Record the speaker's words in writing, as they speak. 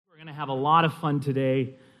have a lot of fun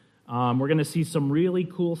today. We're going to see some really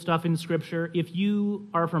cool stuff in Scripture. If you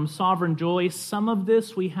are from Sovereign Joy, some of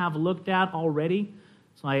this we have looked at already.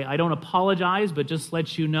 So I don't apologize, but just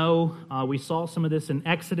let you know we saw some of this in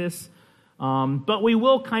Exodus. But we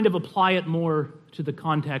will kind of apply it more to the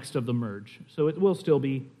context of the merge. So it will still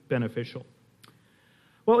be beneficial.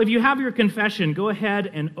 Well, if you have your confession, go ahead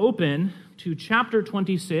and open to chapter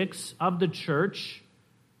 26 of the church.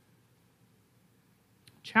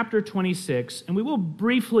 Chapter 26, and we will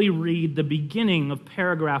briefly read the beginning of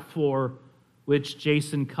paragraph 4, which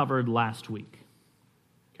Jason covered last week.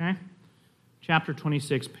 Okay? Chapter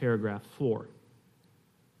 26, paragraph 4.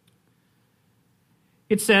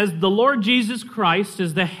 It says, "The Lord Jesus Christ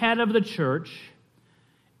is the head of the church,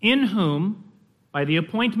 in whom, by the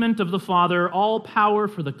appointment of the Father, all power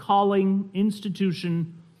for the calling,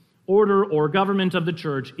 institution, order, or government of the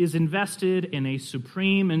church is invested in a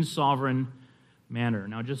supreme and sovereign manner."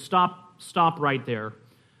 Now just stop right there.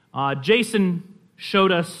 Jason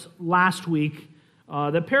showed us last week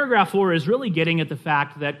that paragraph 4 is really getting at the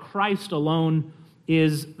fact that Christ alone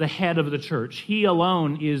is the head of the church. He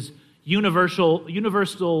alone is universal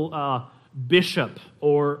bishop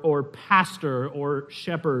or pastor or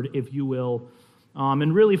shepherd, if you will.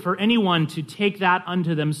 And really for anyone to take that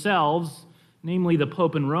unto themselves, namely the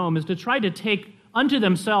Pope in Rome, is to try to take unto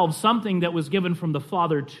themselves something that was given from the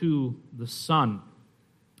Father to the Son.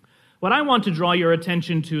 What I want to draw your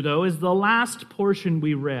attention to, though, is the last portion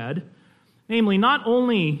we read. Namely, not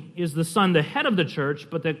only is the Son the head of the church,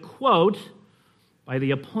 but that, quote, "by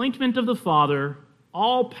the appointment of the Father,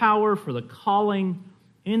 all power for the calling,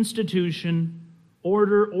 institution,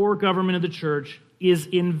 order, or government of the church is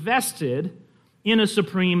invested in a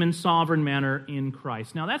supreme and sovereign manner in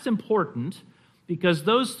Christ." Now, that's important because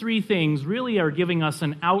those three things really are giving us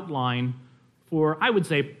an outline for, I would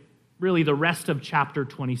say, really the rest of chapter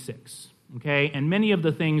 26, okay? And many of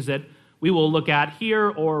the things that we will look at here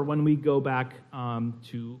or when we go back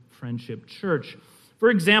to Friendship Church. For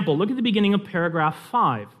example, look at the beginning of paragraph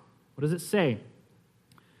 5. What does it say?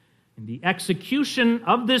 "In the execution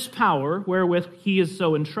of this power wherewith he is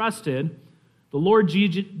so entrusted, the Lord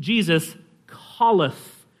Jesus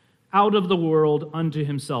calleth out of the world unto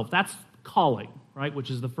himself." That's calling, right?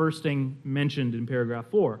 Which is the first thing mentioned in paragraph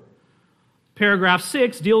 4. Paragraph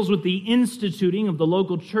 6 deals with the instituting of the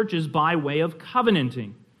local churches by way of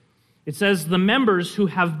covenanting. It says, "The members who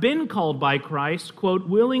have been called by Christ, quote,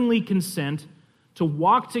 willingly consent to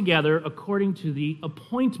walk together according to the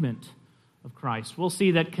appointment of Christ." We'll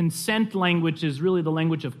see that consent language is really the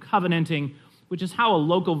language of covenanting, which is how a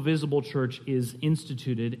local visible church is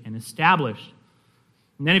instituted and established.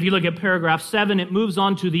 And then if you look at paragraph 7, it moves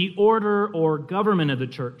on to the order or government of the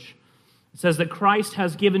church. It says that Christ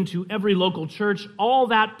has given to every local church all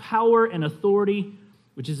that power and authority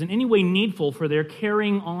which is in any way needful for their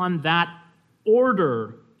carrying on that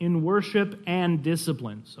order in worship and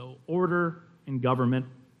discipline. So order and government.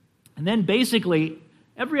 And then basically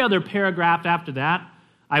every other paragraph after that,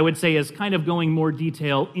 I would say, is kind of going more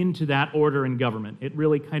detail into that order and government. It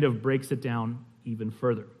really kind of breaks it down even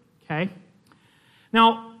further. Okay?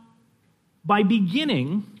 Now, by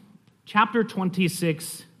beginning chapter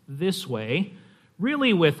 26 this way,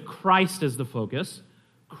 really with Christ as the focus,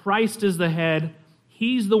 Christ is the head,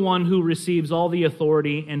 he's the one who receives all the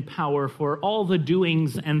authority and power for all the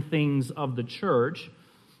doings and things of the church,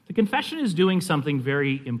 the confession is doing something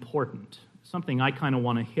very important, something I kind of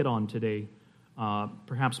want to hit on today,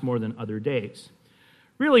 perhaps more than other days.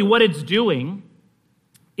 Really, what it's doing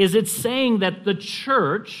is it's saying that the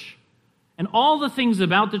church and all the things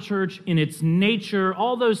about the church in its nature,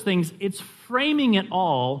 all those things, it's framing it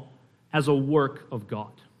all as a work of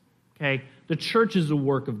God. Okay? The church is a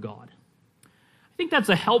work of God. I think that's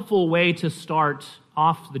a helpful way to start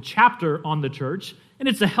off the chapter on the church, and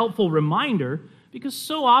it's a helpful reminder because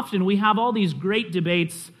so often we have all these great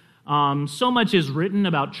debates. So much is written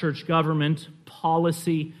about church government,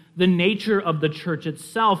 policy, the nature of the church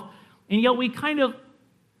itself, and yet we kind of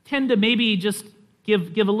tend to maybe just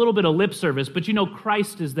give a little bit of lip service, but you know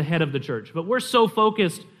Christ is the head of the church. But we're so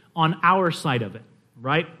focused on our side of it,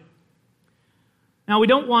 right? Now, we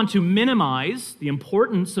don't want to minimize the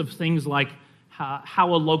importance of things like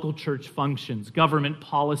how a local church functions, government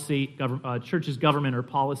policy, church's government or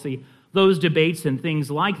policy, those debates and things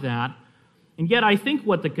like that. And yet I think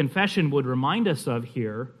what the confession would remind us of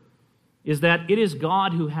here is that it is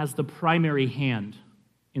God who has the primary hand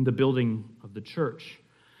in the building of the church.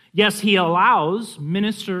 Yes, he allows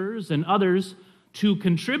ministers and others to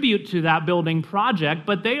contribute to that building project,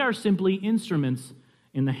 but they are simply instruments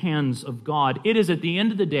in the hands of God. It is at the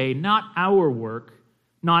end of the day not our work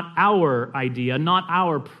Not our idea, not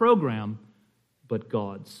our program, but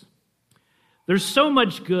God's. There's so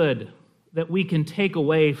much good that we can take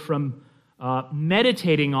away from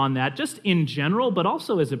meditating on that, just in general, but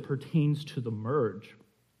also as it pertains to the merge.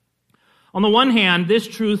 On the one hand, this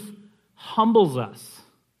truth humbles us.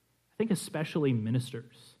 I think especially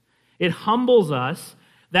ministers. It humbles us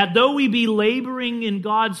that though we be laboring in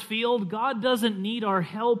God's field, God doesn't need our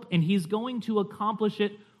help, and He's going to accomplish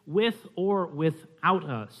it with or without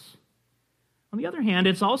us. On the other hand,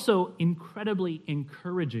 it's also incredibly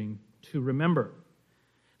encouraging to remember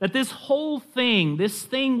that this whole thing, this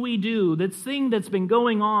thing we do, this thing that's been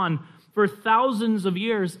going on for thousands of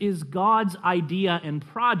years is God's idea and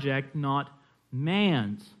project, not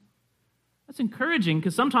man's. That's encouraging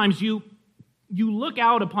because sometimes you look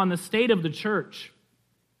out upon the state of the church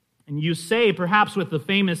and you say, perhaps with the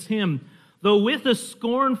famous hymn, though with a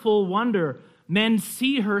scornful wonder men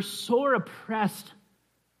see her sore oppressed,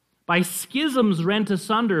 by schisms rent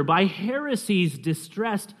asunder, by heresies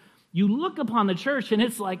distressed. You look upon the church and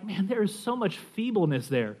it's like, man, there is so much feebleness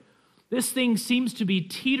there. This thing seems to be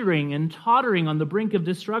teetering and tottering on the brink of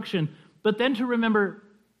destruction. But then to remember,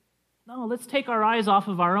 no, let's take our eyes off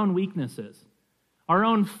of our own weaknesses, our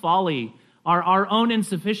own folly, our own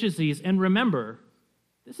insufficiencies, and remember,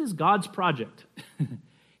 this is God's project.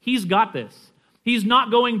 He's got this. He's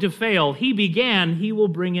not going to fail. He began, He will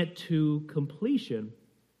bring it to completion.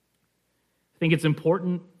 I think it's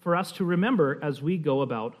important for us to remember as we go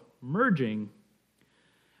about merging.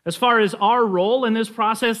 As far as our role in this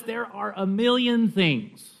process, there are a million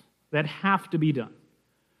things that have to be done.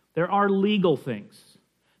 There are legal things.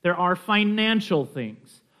 There are financial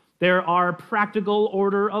things. There are practical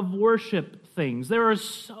order of worship things. There is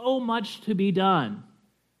so much to be done.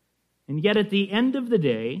 And yet at the end of the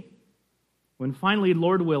day, when finally,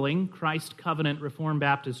 Lord willing, Christ Covenant Reformed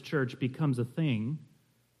Baptist Church becomes a thing,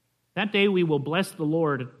 that day we will bless the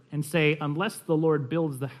Lord and say, unless the Lord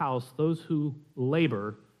builds the house, those who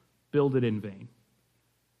labor build it in vain.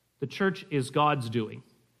 The church is God's doing,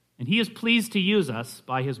 and He is pleased to use us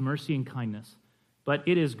by His mercy and kindness, but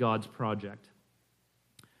it is God's project.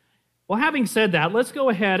 Well, having said that, let's go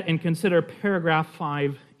ahead and consider paragraph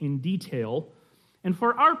 5 in detail. And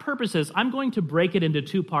for our purposes, I'm going to break it into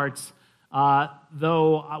two parts,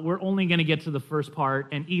 though we're only going to get to the first part,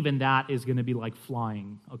 and even that is going to be like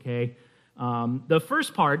flying, okay? The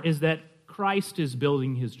first part is that Christ is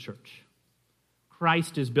building His church.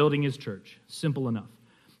 Christ is building His church. Simple enough.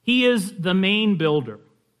 He is the main builder.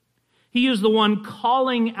 He is the one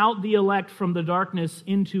calling out the elect from the darkness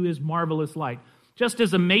into His marvelous light. Just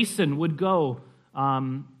as a mason would go,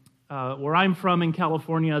 where I'm from in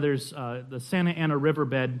California, there's the Santa Ana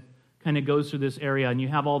riverbed kind of goes through this area, and you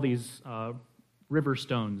have all these river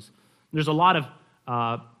stones. There's a lot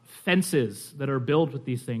of fences that are built with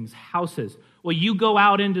these things, houses. Well, you go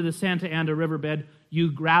out into the Santa Ana riverbed,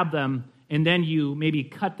 you grab them, and then you maybe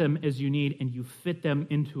cut them as you need, and you fit them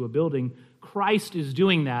into a building. Christ is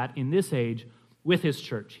doing that in this age with His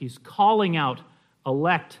church. He's calling out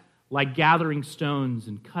elect like gathering stones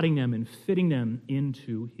and cutting them and fitting them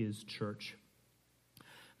into His church.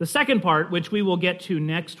 The second part, which we will get to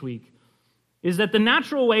next week, is that the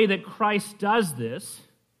natural way that Christ does this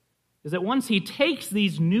is that once He takes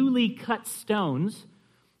these newly cut stones,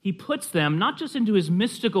 He puts them not just into His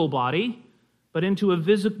mystical body, but into a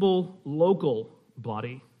visible local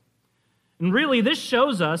body. And really, this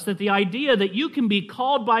shows us that the idea that you can be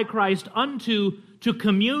called by Christ to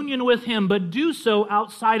communion with Him, but do so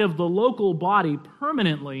outside of the local body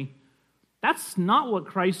permanently, that's not what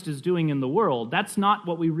Christ is doing in the world. That's not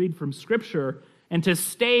what we read from Scripture. And to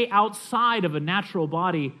stay outside of a natural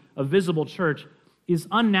body, a visible church, is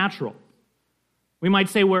unnatural. We might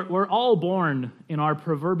say we're all born in our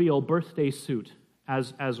proverbial birthday suit,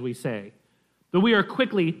 as we say. But we are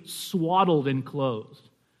quickly swaddled and clothed.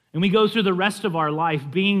 And we go through the rest of our life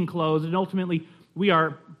being clothed, and ultimately we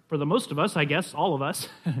are, for the most of us, I guess, all of us,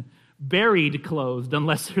 buried clothed,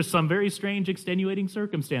 unless there's some very strange extenuating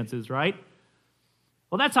circumstances, right?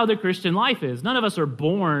 Well, that's how the Christian life is. None of us are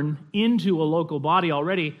born into a local body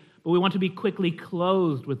already, but we want to be quickly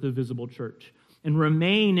clothed with the visible church and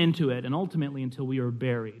remain into it, and ultimately until we are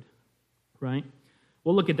buried, right?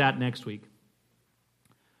 We'll look at that next week.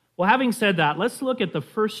 Well, having said that, let's look at the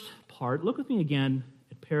first part. Look with me again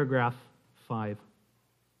at paragraph 5. It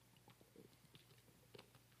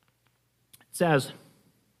says,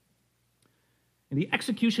 in the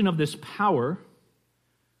execution of this power,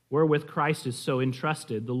 wherewith Christ is so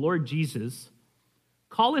entrusted, the Lord Jesus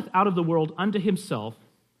calleth out of the world unto Himself,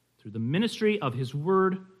 through the ministry of His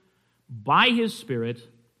word, by His Spirit,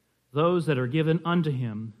 those that are given unto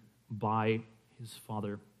Him by his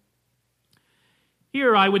Father.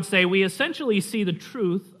 Here, I would say, we essentially see the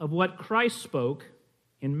truth of what Christ spoke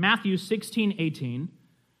in Matthew 16:18,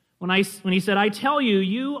 when he said, "I tell you,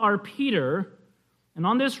 you are Peter, and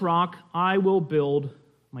on this rock I will build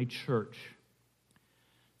my church."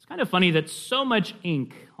 It's kind of funny that so much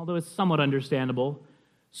ink, although it's somewhat understandable,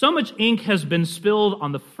 so much ink has been spilled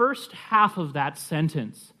on the first half of that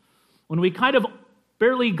sentence, when we kind of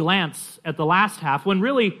barely glance at the last half, when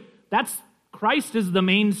really Christ is the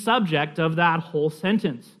main subject of that whole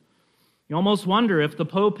sentence. You almost wonder if the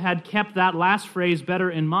Pope had kept that last phrase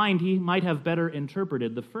better in mind, he might have better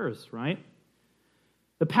interpreted the first, right?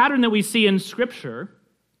 The pattern that we see in Scripture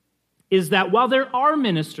is that while there are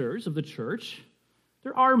ministers of the church,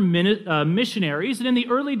 there are missionaries, and in the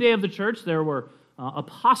early day of the church there were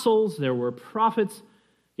apostles, there were prophets,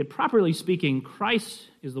 yet properly speaking, Christ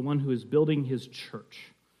is the one who is building his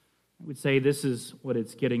church. I would say this is what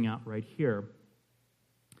it's getting at right here.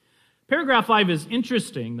 Paragraph 5 is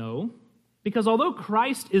interesting, though, because although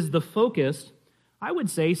Christ is the focus, I would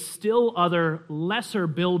say still other lesser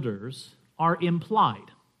builders are implied,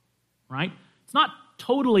 right? It's not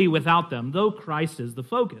totally without them, though Christ is the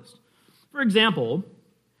focus. For example,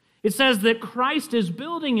 it says that Christ is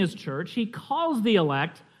building his church. He calls the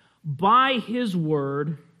elect by his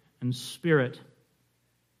word and spirit.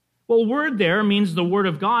 Well, word there means the word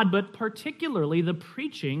of God, but particularly the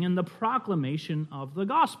preaching and the proclamation of the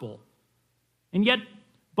gospel. And yet,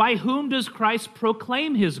 by whom does Christ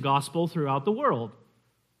proclaim his gospel throughout the world?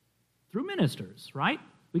 Through ministers, right?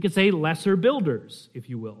 We could say lesser builders, if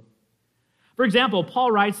you will. For example,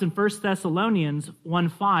 Paul writes in 1 Thessalonians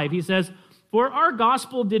 1:5, he says, "For our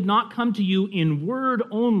gospel did not come to you in word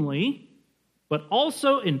only, but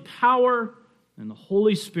also in power and the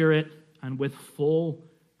Holy Spirit and with full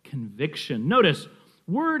conviction." Notice,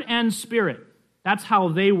 word and spirit, that's how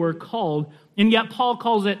they were called, and yet Paul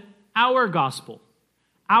calls it our gospel.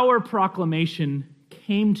 Our proclamation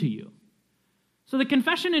came to you. So the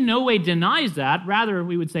confession in no way denies that. Rather,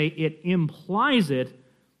 we would say it implies it,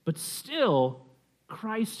 but still,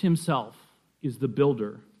 Christ himself is the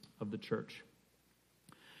builder of the church.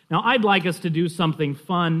 Now, I'd like us to do something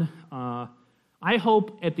fun. I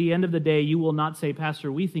hope at the end of the day you will not say,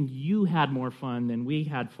 "Pastor, we think you had more fun than we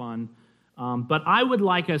had fun." But I would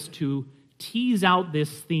like us to tease out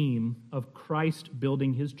this theme of Christ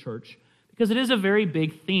building his church, because it is a very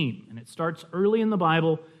big theme, and it starts early in the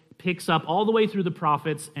Bible, picks up all the way through the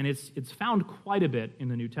prophets, and it's found quite a bit in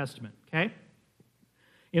the New Testament, okay?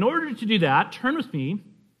 In order to do that, turn with me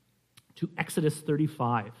to Exodus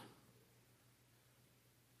 35.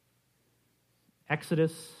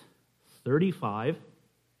 Exodus 35.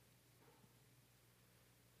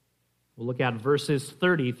 We'll look at verses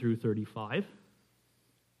 30 through 35.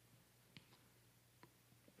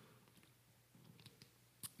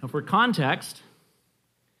 Now, for context,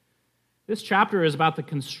 this chapter is about the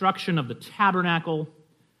construction of the tabernacle,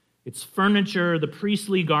 its furniture, the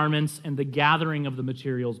priestly garments, and the gathering of the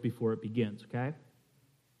materials before it begins, okay? It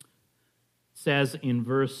says in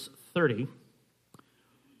verse 30,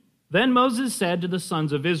 "Then Moses said to the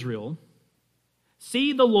sons of Israel,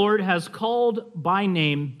 'See, the Lord has called by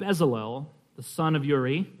name Bezalel, the son of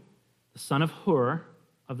Uri, the son of Hur,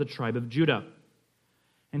 of the tribe of Judah.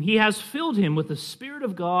 And he has filled him with the Spirit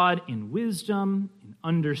of God in wisdom, in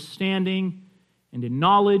understanding, and in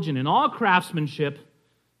knowledge, and in all craftsmanship,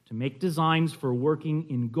 to make designs for working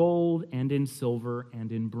in gold, and in silver,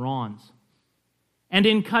 and in bronze, and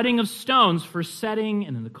in cutting of stones for setting,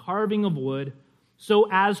 and in the carving of wood, so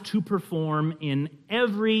as to perform in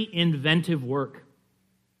every inventive work.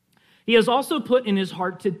 He has also put in his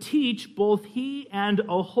heart to teach both he and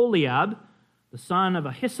Oholiab, the son of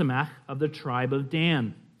Ahisamach of the tribe of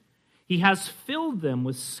Dan. He has filled them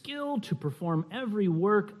with skill to perform every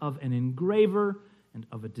work of an engraver and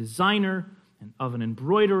of a designer and of an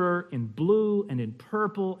embroiderer in blue and in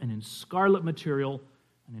purple and in scarlet material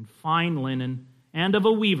and in fine linen, and of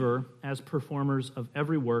a weaver as performers of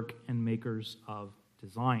every work and makers of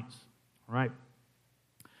designs." All right.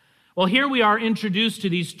 Well, here we are introduced to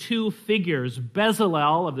these two figures,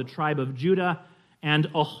 Bezalel of the tribe of Judah and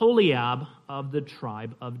Oholiab of the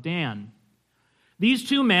tribe of Dan. These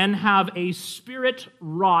two men have a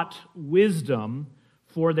spirit-wrought wisdom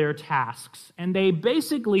for their tasks, and they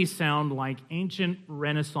basically sound like ancient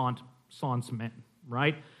Renaissance men,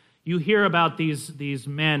 right? You hear about these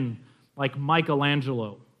men like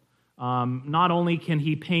Michelangelo. Not only can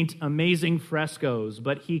he paint amazing frescoes,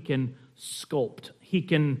 but he can sculpt. He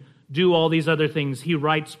can do all these other things. He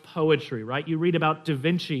writes poetry, right? You read about Da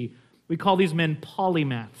Vinci. We call these men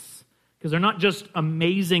polymaths, because they're not just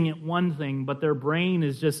amazing at one thing, but their brain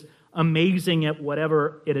is just amazing at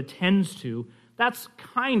whatever it attends to. That's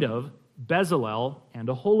kind of Bezalel and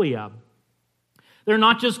Aholiab. They're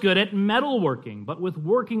not just good at metalworking, but with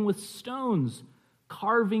working with stones,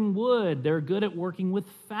 carving wood. They're good at working with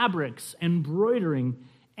fabrics, embroidering,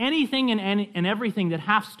 anything and everything that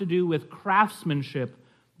has to do with craftsmanship.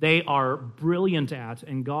 They are brilliant at,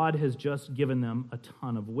 and God has just given them a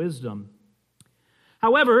ton of wisdom.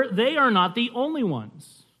 However, they are not the only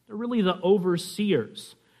ones. They're really the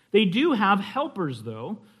overseers. They do have helpers,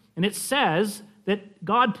 though, and it says that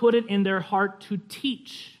God put it in their heart to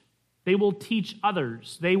teach. They will teach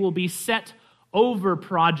others. They will be set over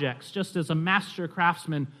projects, just as a master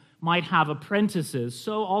craftsman might have apprentices.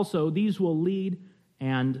 So also these will lead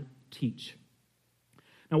and teach.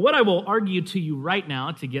 Now, what I will argue to you right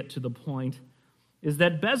now, to get to the point, is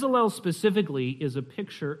that Bezalel specifically is a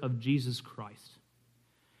picture of Jesus Christ.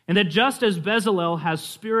 And that just as Bezalel has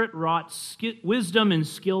spirit-wrought wisdom and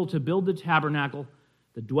skill to build the tabernacle,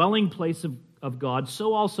 the dwelling place of God,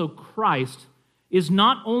 so also Christ is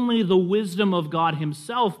not only the wisdom of God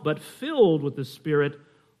himself, but filled with the Spirit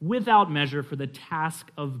without measure for the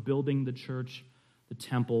task of building the church, the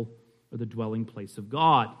temple, or the dwelling place of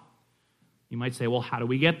God. You might say, well, how do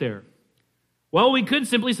we get there? Well, we could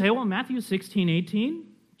simply say, well, Matthew 16:18,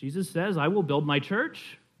 Jesus says, I will build my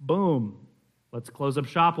church. Boom. Let's close up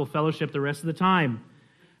shop. We'll fellowship the rest of the time.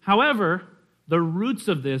 However, the roots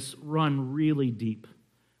of this run really deep.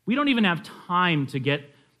 We don't even have time to get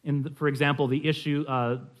for example, the issue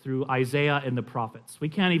through Isaiah and the prophets. We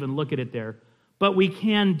can't even look at it there, but we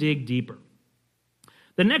can dig deeper.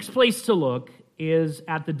 The next place to look is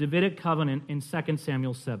at the Davidic covenant in 2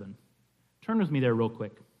 Samuel 7. Turn with me there real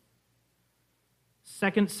quick.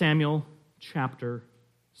 2 Samuel chapter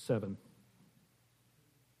 7.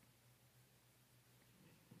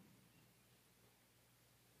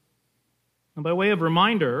 And by way of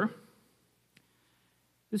reminder,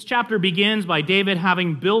 this chapter begins by David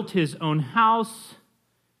having built his own house.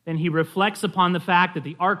 Then he reflects upon the fact that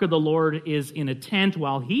the ark of the Lord is in a tent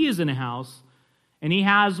while he is in a house. And he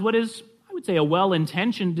has what is, I would say, a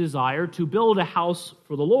well-intentioned desire to build a house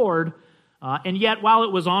for the Lord. And yet, while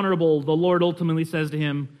it was honorable, the Lord ultimately says to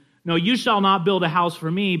him, no, you shall not build a house for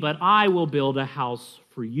me, but I will build a house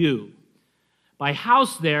for you. By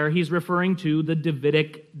house there, he's referring to the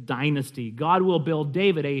Davidic dynasty. God will build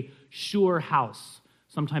David a sure house,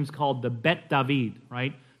 sometimes called the Bet David,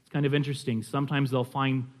 right? It's kind of interesting. Sometimes they'll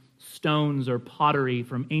find stones or pottery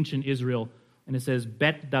from ancient Israel, and it says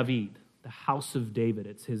Bet David, the house of David.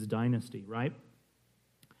 It's his dynasty, right?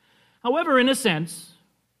 However, in a sense,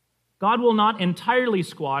 God will not entirely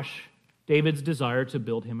squash David's desire to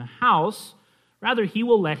build him a house. Rather, he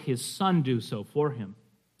will let his son do so for him.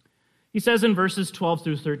 He says in verses 12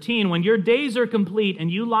 through 13, when your days are complete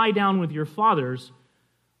and you lie down with your fathers,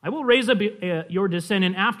 I will raise up your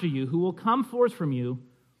descendant after you, who will come forth from you,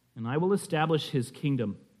 and I will establish his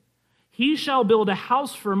kingdom. He shall build a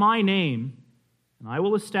house for my name, and I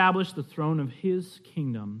will establish the throne of his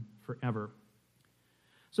kingdom forever.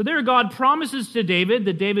 So there God promises to David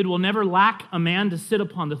that David will never lack a man to sit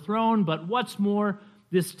upon the throne, but what's more,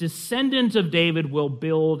 this descendant of David will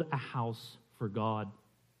build a house for God.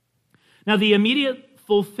 Now, the immediate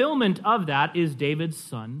fulfillment of that is David's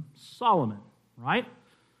son, Solomon, right?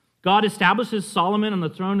 God establishes Solomon on the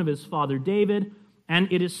throne of his father David,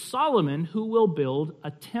 and it is Solomon who will build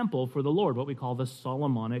a temple for the Lord, what we call the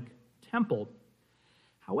Solomonic temple.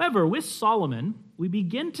 However, with Solomon, we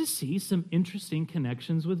begin to see some interesting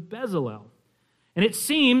connections with Bezalel. And it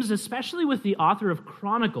seems, especially with the author of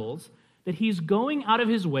Chronicles, that he's going out of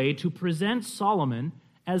his way to present Solomon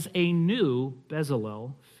as a new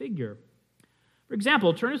Bezalel figure. For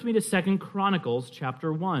example, turn with me to 2 Chronicles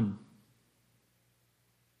chapter 1.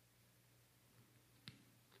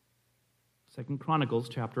 2 Chronicles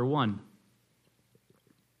chapter 1.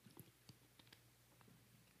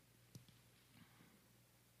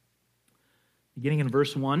 Beginning in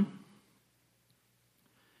verse 1.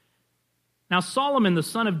 Now Solomon, the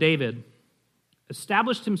son of David,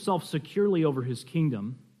 established himself securely over his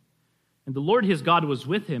kingdom, and the Lord his God was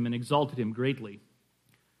with him and exalted him greatly.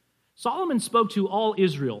 Solomon spoke to all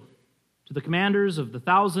Israel, to the commanders of the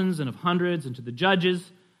thousands and of hundreds, and to the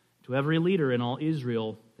judges, to every leader in all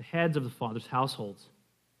Israel, the heads of the fathers' households.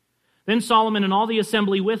 Then Solomon and all the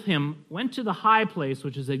assembly with him went to the high place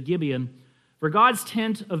which is at Gibeon, for God's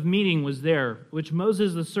tent of meeting was there, which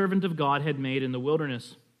Moses, the servant of God, had made in the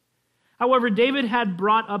wilderness. However, David had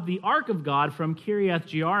brought up the ark of God from Kiriath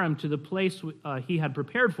Jearim to the place he had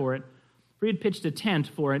prepared for it, for he had pitched a tent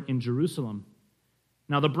for it in Jerusalem.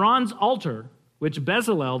 Now the bronze altar which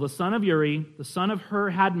Bezalel, the son of Uri, the son of Hur,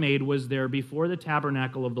 had made, was there before the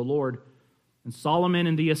tabernacle of the Lord. And Solomon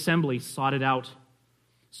and the assembly sought it out.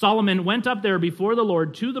 Solomon went up there before the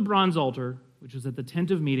Lord to the bronze altar, which was at the tent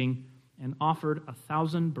of meeting, and offered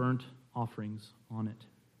 1,000 burnt offerings on it.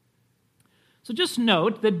 So just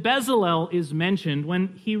note that Bezalel is mentioned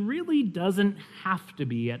when he really doesn't have to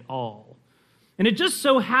be at all. And it just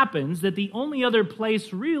so happens that the only other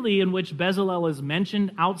place really in which Bezalel is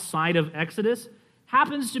mentioned outside of Exodus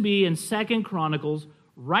happens to be in 2 Chronicles,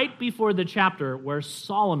 right before the chapter where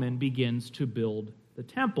Solomon begins to build the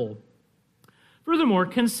temple. Furthermore,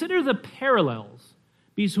 consider the parallels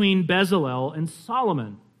between Bezalel and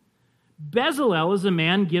Solomon. Bezalel is a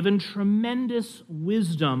man given tremendous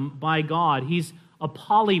wisdom by God. He's a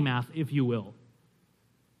polymath, if you will.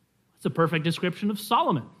 It's a perfect description of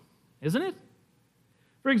Solomon, isn't it?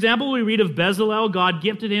 For example, we read of Bezalel, God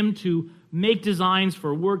gifted him to make designs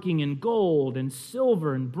for working in gold and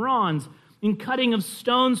silver and bronze, in cutting of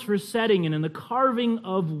stones for setting, and in the carving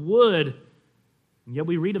of wood. And yet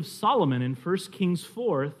we read of Solomon in 1 Kings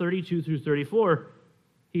 4, 32 through 34.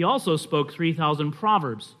 He also spoke 3,000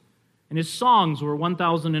 proverbs, and his songs were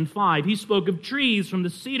 1,005. He spoke of trees from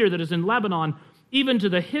the cedar that is in Lebanon, even to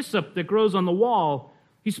the hyssop that grows on the wall.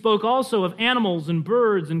 He spoke also of animals and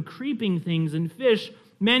birds and creeping things and fish.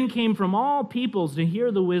 Men came from all peoples to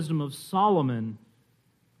hear the wisdom of Solomon.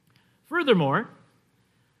 Furthermore,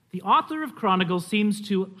 the author of Chronicles seems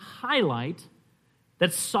to highlight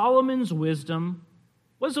that Solomon's wisdom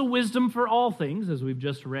was a wisdom for all things, as we've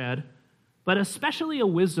just read, but especially a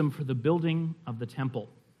wisdom for the building of the temple.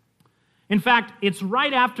 In fact, it's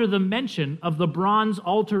right after the mention of the bronze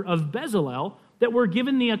altar of Bezalel that we're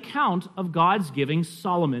given the account of God's giving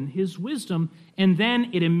Solomon his wisdom, and then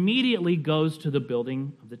it immediately goes to the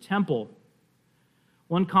building of the temple.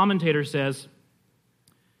 One commentator says,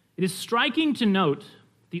 "It is striking to note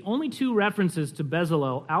the only two references to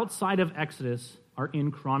Bezalel outside of Exodus are in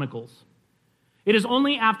Chronicles. It is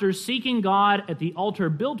only after seeking God at the altar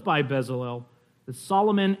built by Bezalel that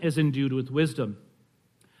Solomon is endued with wisdom.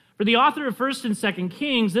 For the author of 1 and 2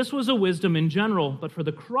 Kings, this was a wisdom in general, but for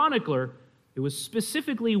the chronicler, it was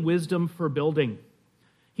specifically wisdom for building.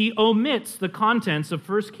 He omits the contents of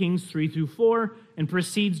 1 Kings 3 through 4 and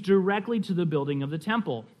proceeds directly to the building of the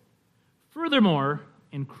temple. Furthermore,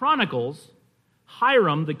 in Chronicles,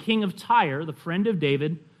 Hiram, the king of Tyre, the friend of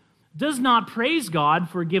David, does not praise God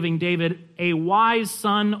for giving David a wise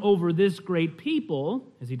son over this great people,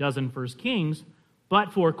 as he does in 1 Kings,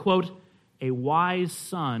 but for, quote, a wise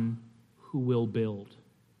son who will build.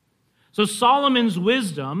 So Solomon's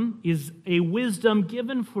wisdom is a wisdom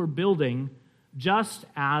given for building, just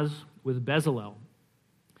as with Bezalel.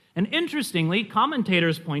 And interestingly,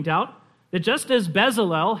 commentators point out that just as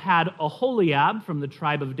Bezalel had Aholiab from the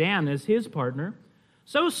tribe of Dan as his partner,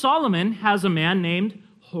 so Solomon has a man named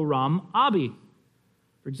Huram-Abi.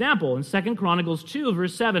 For example, in 2 Chronicles 2,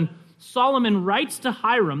 verse 7, Solomon writes to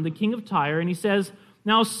Hiram, the king of Tyre, and he says,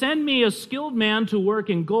 "Now send me a skilled man to work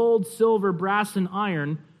in gold, silver, brass, and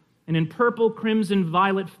iron, and in purple, crimson,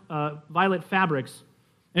 violet fabrics.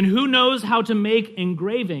 And who knows how to make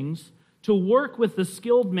engravings, to work with the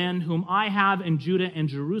skilled men whom I have in Judah and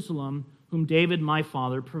Jerusalem, whom David my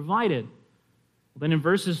father provided." Then in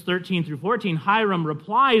verses 13 through 14, Hiram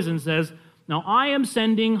replies and says, "Now I am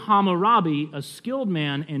sending Hammurabi, a skilled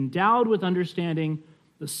man endowed with understanding,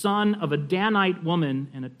 the son of a Danite woman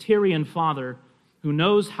and a Tyrian father, who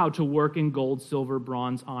knows how to work in gold, silver,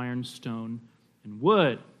 bronze, iron, stone, and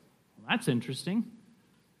wood." Well, that's interesting.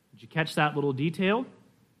 Did you catch that little detail?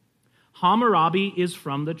 Hammurabi is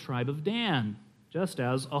from the tribe of Dan, just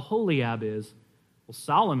as Aholiab is. Well,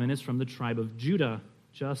 Solomon is from the tribe of Judah,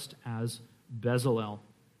 just as Bezalel.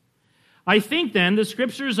 I think then the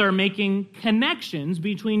scriptures are making connections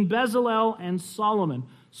between Bezalel and Solomon.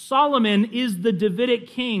 Solomon is the Davidic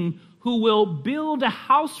king who will build a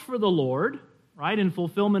house for the Lord, right, in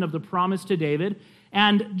fulfillment of the promise to David.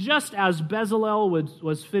 And just as Bezalel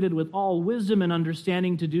was fitted with all wisdom and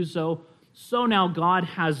understanding to do so, so now God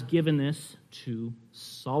has given this to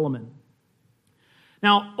Solomon.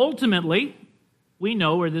 Now, ultimately, we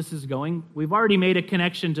know where this is going. We've already made a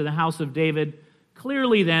connection to the house of David.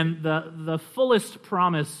 Clearly, then, the fullest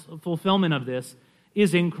promise, fulfillment of this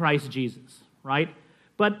is in Christ Jesus, right?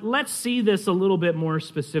 But let's see this a little bit more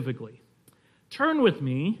specifically. Turn with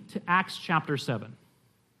me to Acts chapter 7.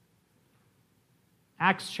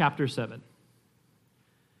 Acts chapter 7.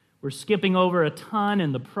 We're skipping over a ton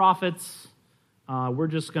in the prophets. We're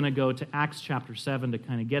just going to go to Acts chapter 7 to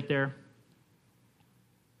kind of get there.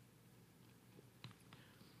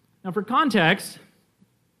 Now, for context,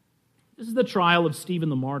 this is the trial of Stephen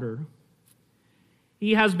the martyr.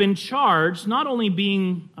 he has been charged not only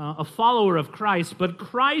being a follower of Christ, but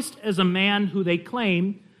Christ as a man who they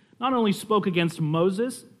claim not only spoke against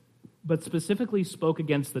Moses, but specifically spoke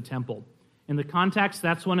against the temple. In the context,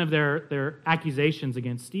 that's one of their accusations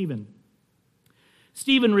against Stephen.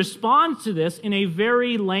 Stephen responds to this in a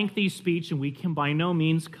very lengthy speech, and we can by no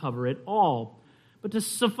means cover it all. But to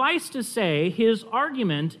suffice to say, his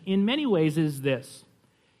argument in many ways is this: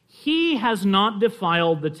 he has not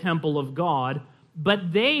defiled the temple of God,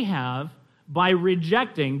 but they have by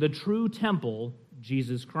rejecting the true temple,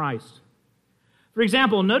 Jesus Christ. For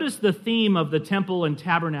example, notice the theme of the temple and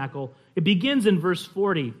tabernacle. It begins in verse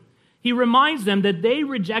 40. He reminds them that they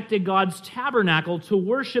rejected God's tabernacle to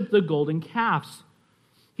worship the golden calves.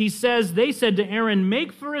 He says, they said to Aaron,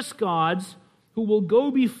 "Make for us gods who will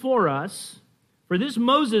go before us. For this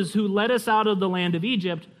Moses who led us out of the land of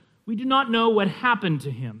Egypt, we do not know what happened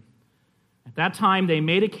to him." At that time they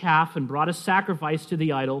made a calf and brought a sacrifice to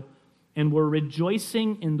the idol and were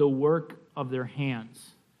rejoicing in the work of their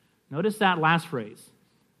hands. Notice that last phrase.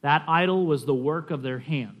 That idol was the work of their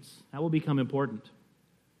hands. That will become important.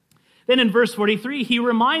 Then in verse 43, he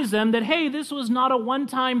reminds them that, hey, this was not a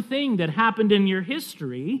one-time thing that happened in your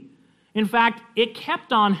history. In fact, it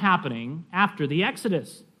kept on happening after the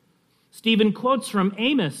Exodus. Stephen quotes from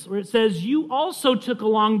Amos, where it says, "You also took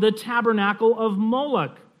along the tabernacle of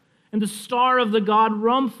Moloch and the star of the god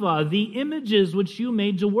Rompha, the images which you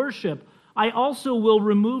made to worship. I also will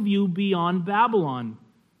remove you beyond Babylon."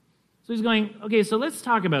 So he's going, okay, so let's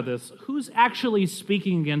talk about this. Who's actually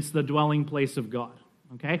speaking against the dwelling place of God?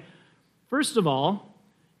 Okay? First of all,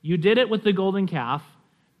 you did it with the golden calf,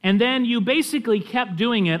 and then you basically kept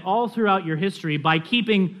doing it all throughout your history by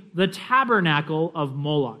keeping the tabernacle of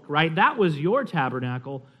Moloch, right? That was your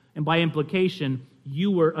tabernacle, and by implication,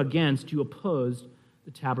 you opposed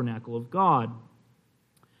the tabernacle of God.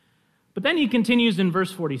 But then he continues in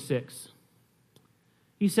verse 46.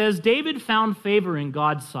 He says, "David found favor in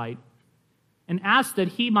God's sight and asked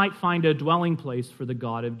that he might find a dwelling place for the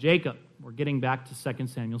God of Jacob." We're getting back to 2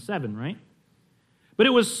 Samuel 7, right? "But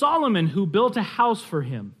it was Solomon who built a house for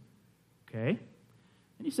him." Okay?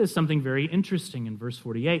 And he says something very interesting in verse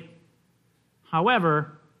 48.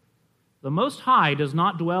 "However, the Most High does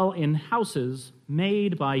not dwell in houses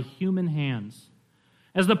made by human hands.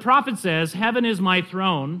 As the prophet says, 'Heaven is my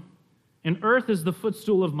throne, and earth is the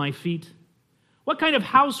footstool of my feet.' What kind of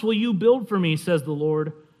house will you build for me, says the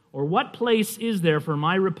Lord? Or what place is there for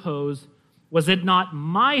my repose? Was it not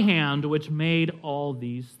my hand which made all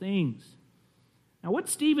these things?" Now, what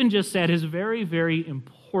Stephen just said is very, very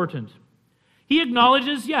important. He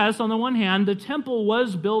acknowledges, yes, on the one hand, the temple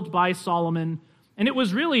was built by Solomon, and it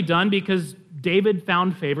was really done because David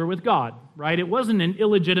found favor with God, right? It wasn't an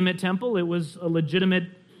illegitimate temple, it was a legitimate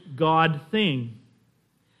God thing.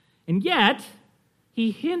 And yet,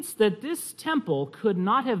 he hints that this temple could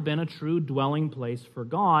not have been a true dwelling place for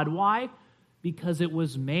God. Why? Because it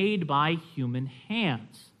was made by human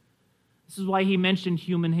hands. This is why he mentioned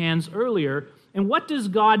human hands earlier. And what does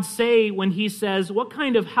God say when he says, "What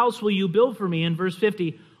kind of house will you build for me?" in verse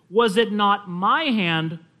 50? "Was it not my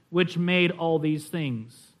hand which made all these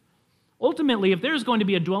things?" Ultimately, if there's going to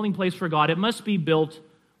be a dwelling place for God, it must be built,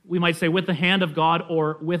 we might say, with the hand of God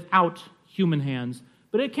or without human hands.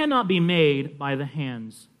 But it cannot be made by the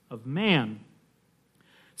hands of man.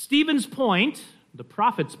 Stephen's point, the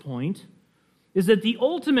prophet's point, is that the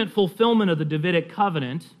ultimate fulfillment of the Davidic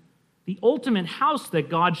covenant, the ultimate house that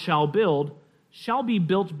God shall build, shall be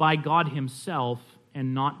built by God himself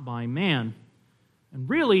and not by man. And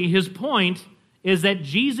really, his point is that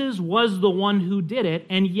Jesus was the one who did it,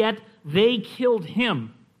 and yet they killed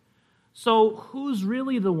him. So who's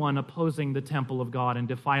really the one opposing the temple of God and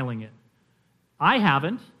defiling it? I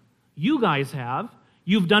haven't. You guys have.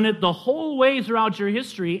 You've done it the whole way throughout your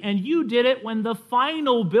history, and you did it when the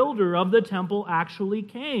final builder of the temple actually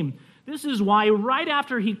came. This is why right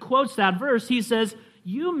after he quotes that verse, he says,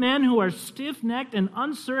 "You men who are stiff-necked and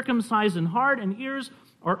uncircumcised in heart and ears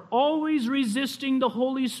are always resisting the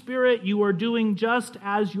Holy Spirit. You are doing just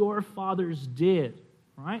as your fathers did."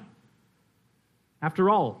 Right? After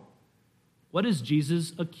all, what is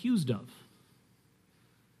Jesus accused of?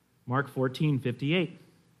 Mark 14:58.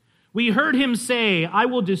 "We heard him say, 'I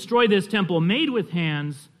will destroy this temple made with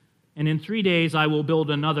hands, and in 3 days I will build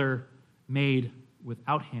another made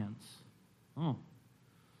without hands.'" Oh.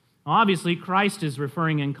 Obviously, Christ is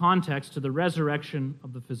referring in context to the resurrection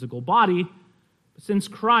of the physical body. But since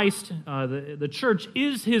Christ, the church,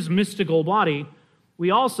 is his mystical body,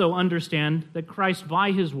 we also understand that Christ,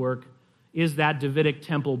 by his work, is that Davidic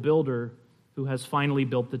temple builder who has finally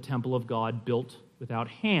built the temple of God built without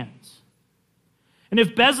hands. And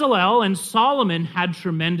if Bezalel and Solomon had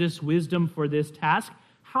tremendous wisdom for this task,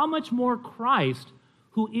 how much more Christ,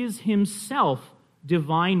 who is himself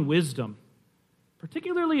divine wisdom,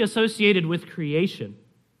 particularly associated with creation.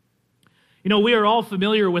 You know, we are all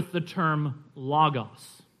familiar with the term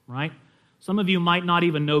logos, right? Some of you might not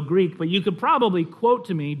even know Greek, but you could probably quote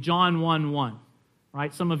to me John 1:1,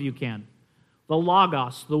 right? Some of you can. The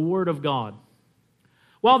logos, the word of God.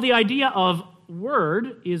 While the idea of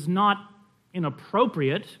word is not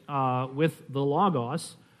inappropriate with the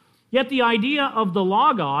logos, yet the idea of the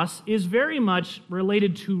logos is very much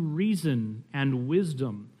related to reason and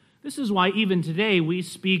wisdom. This is why even today we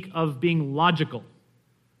speak of being logical.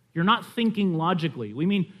 You're not thinking logically. We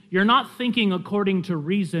mean you're not thinking according to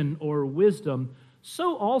reason or wisdom.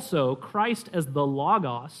 So also Christ as the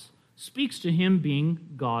logos speaks to him being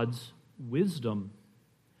God's wisdom.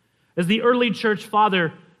 As the early church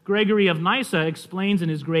father Gregory of Nyssa explains in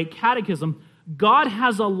his great catechism, God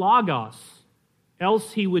has a logos,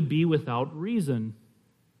 else he would be without reason.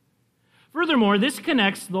 Furthermore, this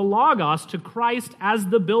connects the logos to Christ as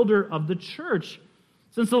the builder of the church,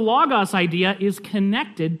 since the logos idea is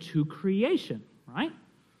connected to creation, right?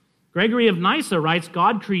 Gregory of Nyssa writes,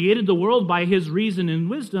 God created the world by his reason and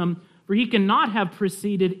wisdom, for he cannot have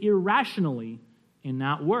proceeded irrationally in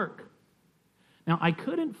that work. Now, I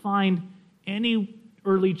couldn't find any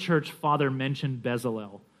early church father mention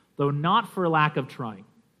Bezalel, though not for lack of trying.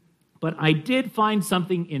 But I did find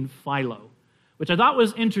something in Philo, which I thought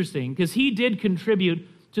was interesting, because he did contribute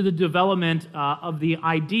to the development of the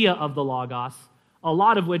idea of the logos, a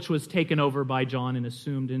lot of which was taken over by John and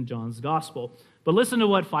assumed in John's gospel. But listen to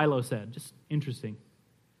what Philo said, just interesting.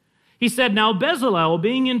 He said, now Bezalel,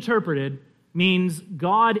 being interpreted, means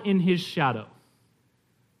God in his shadow.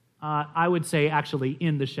 I would say actually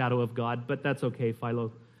in the shadow of God, but that's okay,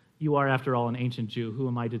 Philo. You are, after all, an ancient Jew. Who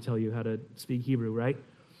am I to tell you how to speak Hebrew, right?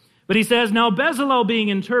 But he says, now Bezalel being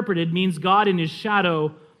interpreted means God in his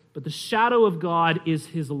shadow, but the shadow of God is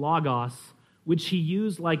his logos, which he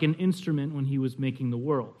used like an instrument when he was making the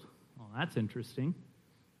world. Well, that's interesting.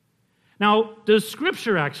 Now, does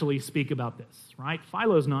Scripture actually speak about this, right?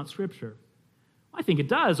 Philo's not Scripture. I think it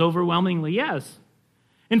does, overwhelmingly, yes.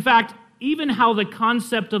 In fact, even how the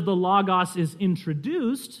concept of the logos is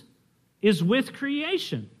introduced is with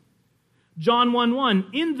creation. John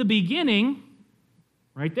 1:1, in the beginning,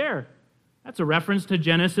 right there. That's a reference to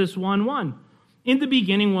Genesis 1:1. In the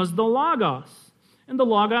beginning was the logos, and the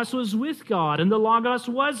logos was with God, and the logos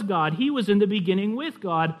was God. He was in the beginning with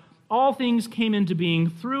God. All things came into being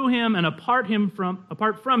through him, and apart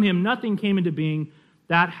from him, nothing came into being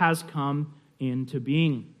that has come into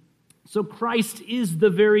being. So Christ is the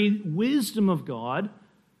very wisdom of God.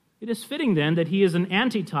 It is fitting then that he is an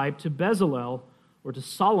antitype to Bezalel or to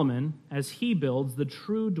Solomon as he builds the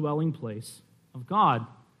true dwelling place of God.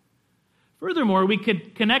 Furthermore, we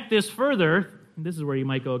could connect this further, and this is where you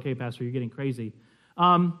might go, okay, Pastor, you're getting crazy.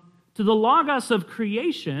 To the logos of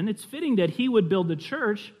creation, it's fitting that he would build the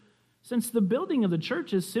church, since the building of the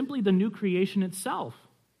church is simply the new creation itself.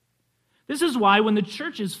 This is why when the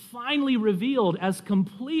church is finally revealed as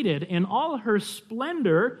completed in all her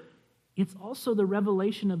splendor, it's also the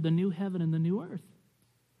revelation of the new heaven and the new earth.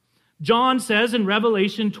 John says in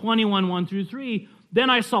Revelation 21:1-3, then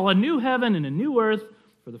I saw a new heaven and a new earth,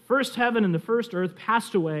 for the first heaven and the first earth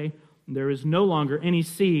passed away, and there is no longer any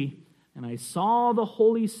sea. And I saw the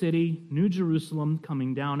holy city, New Jerusalem,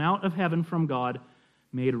 coming down out of heaven from God,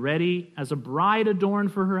 made ready as a bride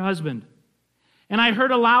adorned for her husband. And I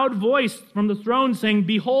heard a loud voice from the throne saying,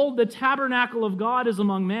 behold, the tabernacle of God is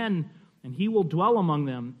among men, and he will dwell among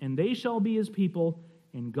them, and they shall be his people,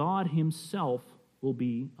 and God himself will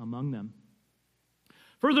be among them.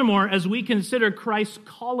 Furthermore, as we consider Christ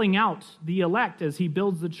calling out the elect as he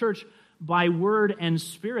builds the church by word and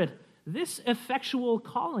spirit, this effectual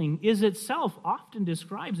calling is itself often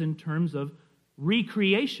described in terms of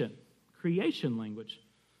recreation, creation language.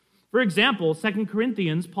 For example, 2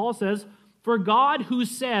 Corinthians, Paul says, for God who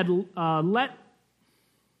said, I'm not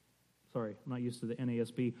used to the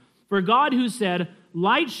NASB. For God who said,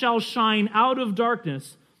 light shall shine out of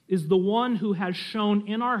darkness, is the one who has shone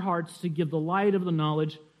in our hearts to give the light of the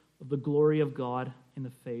knowledge of the glory of God in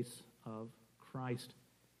the face of Christ.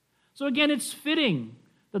 So again, it's fitting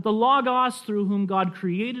that the Logos through whom God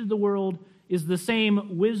created the world is the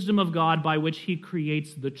same wisdom of God by which he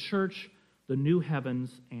creates the church, the new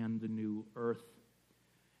heavens, and the new earth.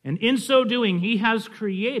 And in so doing, he has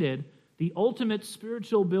created the ultimate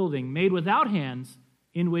spiritual building made without hands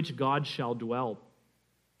in which God shall dwell.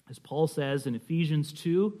 As Paul says in Ephesians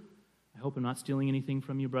 2, I hope I'm not stealing anything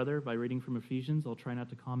from you, brother, by reading from Ephesians. I'll try not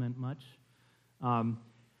to comment much.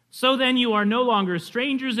 So then you are no longer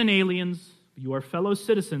strangers and aliens, but you are fellow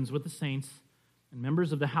citizens with the saints and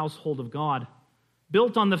members of the household of God,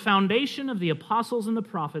 built on the foundation of the apostles and the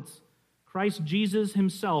prophets, Christ Jesus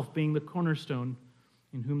himself being the cornerstone,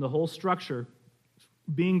 in whom the whole structure,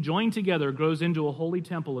 being joined together, grows into a holy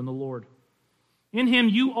temple in the Lord. In him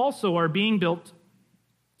you also are being built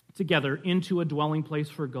together into a dwelling place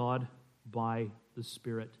for God by the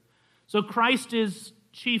Spirit. So Christ is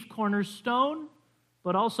chief cornerstone,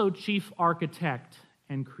 but also chief architect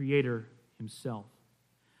and creator himself.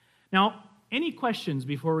 Now, any questions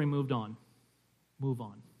before we move on?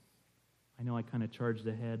 I know I kind of charged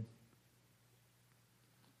ahead.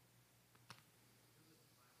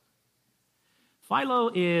 Philo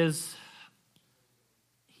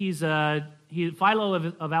Philo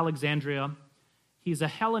of Alexandria. He's a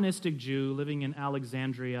Hellenistic Jew living in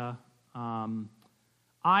Alexandria.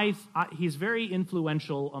 He's very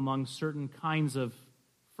influential among certain kinds of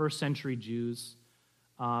first century Jews.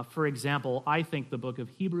 For example, I think the book of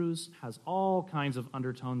Hebrews has all kinds of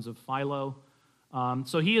undertones of Philo.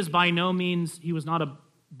 So he is by no means, he was not a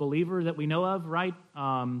believer that we know of, right?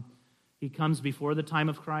 He comes before the time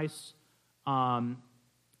of Christ.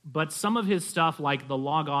 But some of his stuff, like the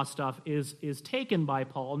Logos stuff, is taken by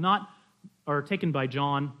Paul, taken by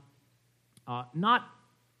John, not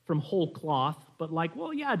from whole cloth, but like,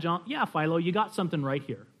 well, yeah, John, yeah, Philo, you got something right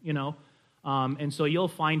here, you know? And so you'll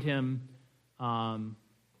find him, yeah.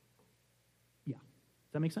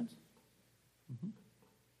 Does that make sense? Mm-hmm.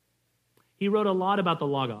 He wrote a lot about the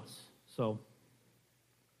Logos, so.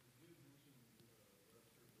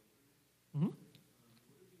 Mm-hmm.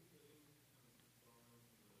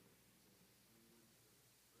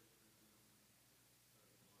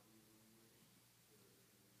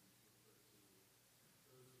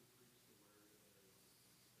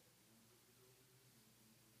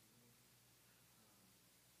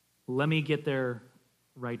 Let me get there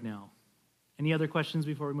right now. Any other questions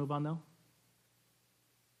before we move on, though?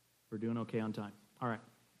 We're doing okay on time. All right.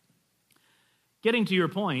 Getting to your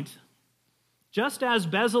point, just as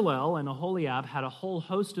Bezalel and Aholiab had a whole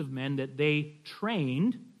host of men that they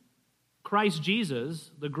trained, Christ Jesus,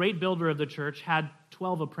 the great builder of the church, had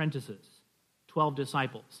 12 apprentices, 12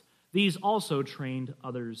 disciples. These also trained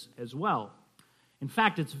others as well. In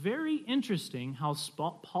fact, it's very interesting how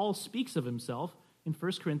Paul speaks of himself in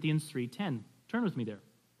 1 Corinthians 3:10. Turn with me there.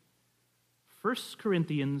 1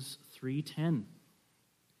 Corinthians 3:10.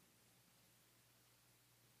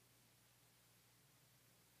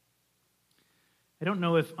 I don't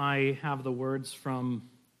know if I have the words from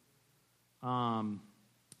the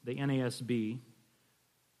NASB.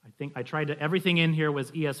 I think I tried to, everything in here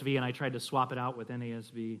was ESV, and I tried to swap it out with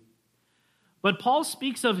NASB. But Paul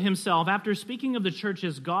speaks of himself, after speaking of the church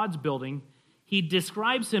as God's building, he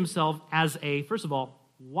describes himself as a, first of all,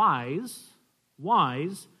 wise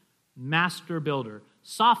master builder.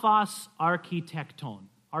 Sophos architecton.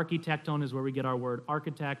 Architecton is where we get our word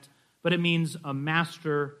architect, but it means a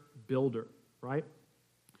master builder, right?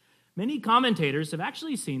 Many commentators have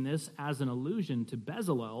actually seen this as an allusion to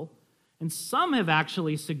Bezalel, and some have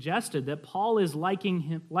actually suggested that Paul is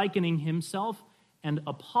likening himself and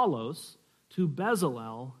Apollos to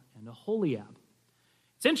Bezalel and Aholiab.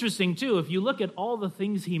 It's interesting, too, if you look at all the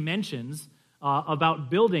things he mentions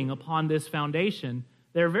about building upon this foundation,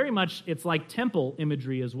 they're very much, it's like temple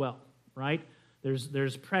imagery as well, right?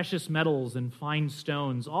 There's precious metals and fine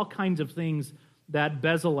stones, all kinds of things that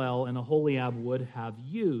Bezalel and Aholiab would have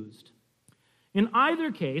used. In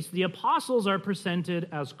either case, the apostles are presented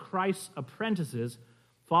as Christ's apprentices,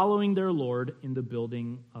 following their Lord in the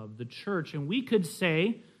building of the church. And we could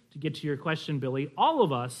say, to get to your question, Billy, all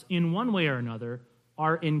of us, in one way or another,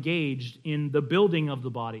 are engaged in the building of the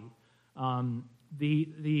body.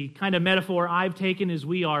 The kind of metaphor I've taken is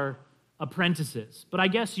we are apprentices. But I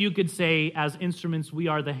guess you could say, as instruments, we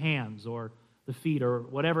are the hands or the feet or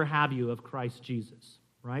whatever have you of Christ Jesus,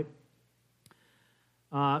 right?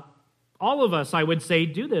 All of us, I would say,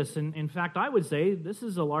 do this. And in fact, I would say this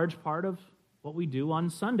is a large part of what we do on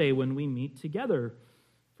Sunday when we meet together.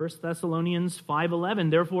 1 Thessalonians 5:11,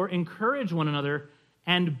 therefore encourage one another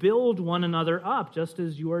and build one another up, just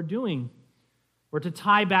as you are doing. Or to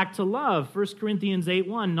tie back to love, 1 Corinthians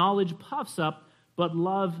 8:1, knowledge puffs up, but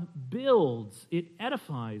love builds, it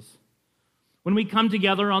edifies. When we come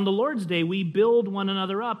together on the Lord's Day, we build one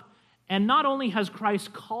another up. And not only has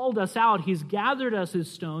Christ called us out, he's gathered us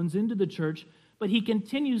as stones into the church, but he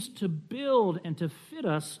continues to build and to fit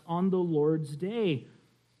us on the Lord's Day.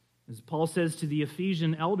 As Paul says to the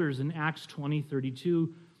Ephesian elders in Acts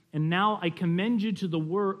 20:32, and now I commend you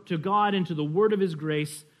to God and to the word of his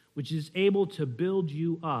grace, which is able to build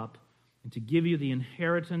you up and to give you the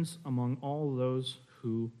inheritance among all those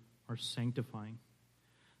who are sanctifying.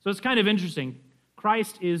 So it's kind of interesting.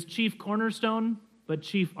 Christ is chief cornerstone, but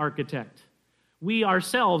chief architect. We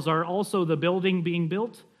ourselves are also the building being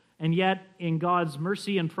built, and yet in God's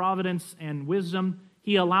mercy and providence and wisdom,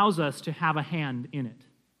 he allows us to have a hand in it,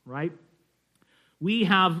 right? We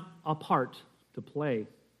have a part to play.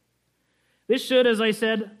 This should, as I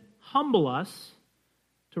said, humble us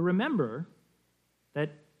to remember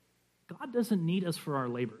that God doesn't need us for our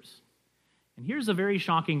labors. And here's a very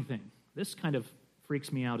shocking thing. This kind of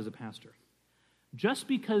freaks me out as a pastor. Just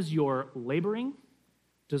because you're laboring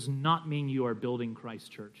does not mean you are building Christ's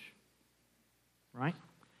church, right?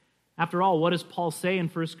 After all, what does Paul say in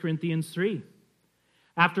 1 Corinthians 3?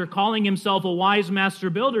 After calling himself a wise master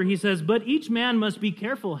builder, he says, "But each man must be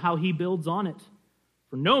careful how he builds on it.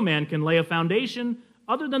 For no man can lay a foundation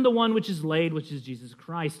other than the one which is laid, which is Jesus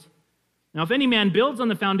Christ. Now, if any man builds on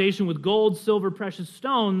the foundation with gold, silver, precious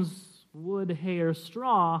stones, wood, hay, or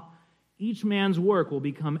straw, each man's work will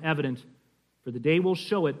become evident, for the day will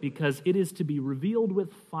show it, because it is to be revealed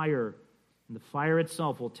with fire, and the fire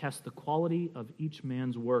itself will test the quality of each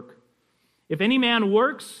man's work. If any man's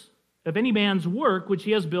work which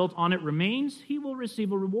he has built on it remains, he will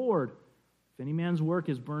receive a reward. If any man's work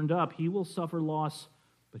is burned up, he will suffer loss,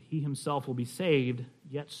 but he himself will be saved,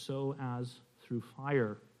 yet so as through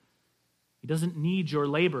fire." He doesn't need your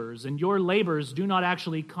labors, and your labors do not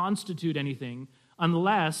actually constitute anything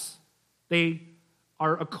unless they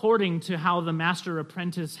are according to how the master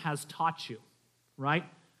apprentice has taught you, right?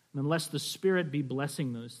 And unless the Spirit be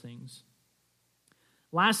blessing those things.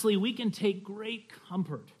 Lastly, we can take great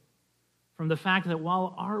comfort from the fact that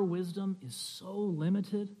while our wisdom is so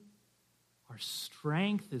limited, our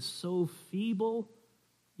strength is so feeble,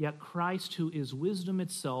 yet Christ, who is wisdom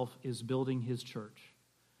itself, is building his church.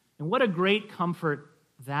 And what a great comfort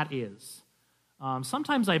that is.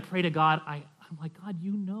 Sometimes I pray to God, I'm like, "God,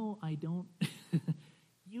 you know I don't,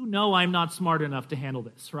 you know I'm not smart enough to handle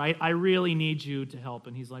this, right? I really need you to help."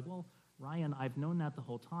 And he's like, "Well, Ryan, I've known that the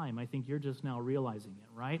whole time. I think you're just now realizing it,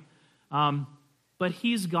 right?" But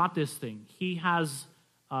he's got this thing. He has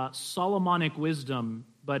Solomonic wisdom,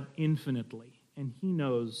 but infinitely. And he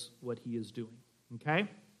knows what he is doing, okay?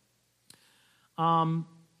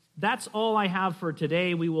 That's all I have for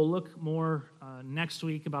today. We will look more next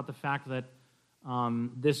week about the fact that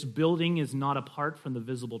this building is not apart from the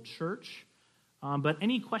visible church. But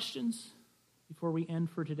any questions before we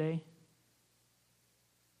end for today?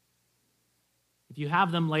 If you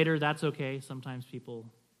have them later, that's okay. Sometimes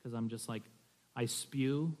people, because I'm just like, I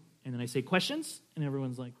spew, and then I say questions, and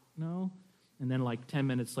everyone's like, no. And then like 10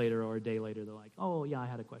 minutes later or a day later, they're like, "Oh, yeah, I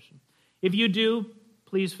had a question." If you do,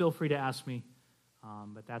 please feel free to ask me.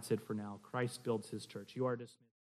 But that's it for now. Christ builds his church. You are dismissed.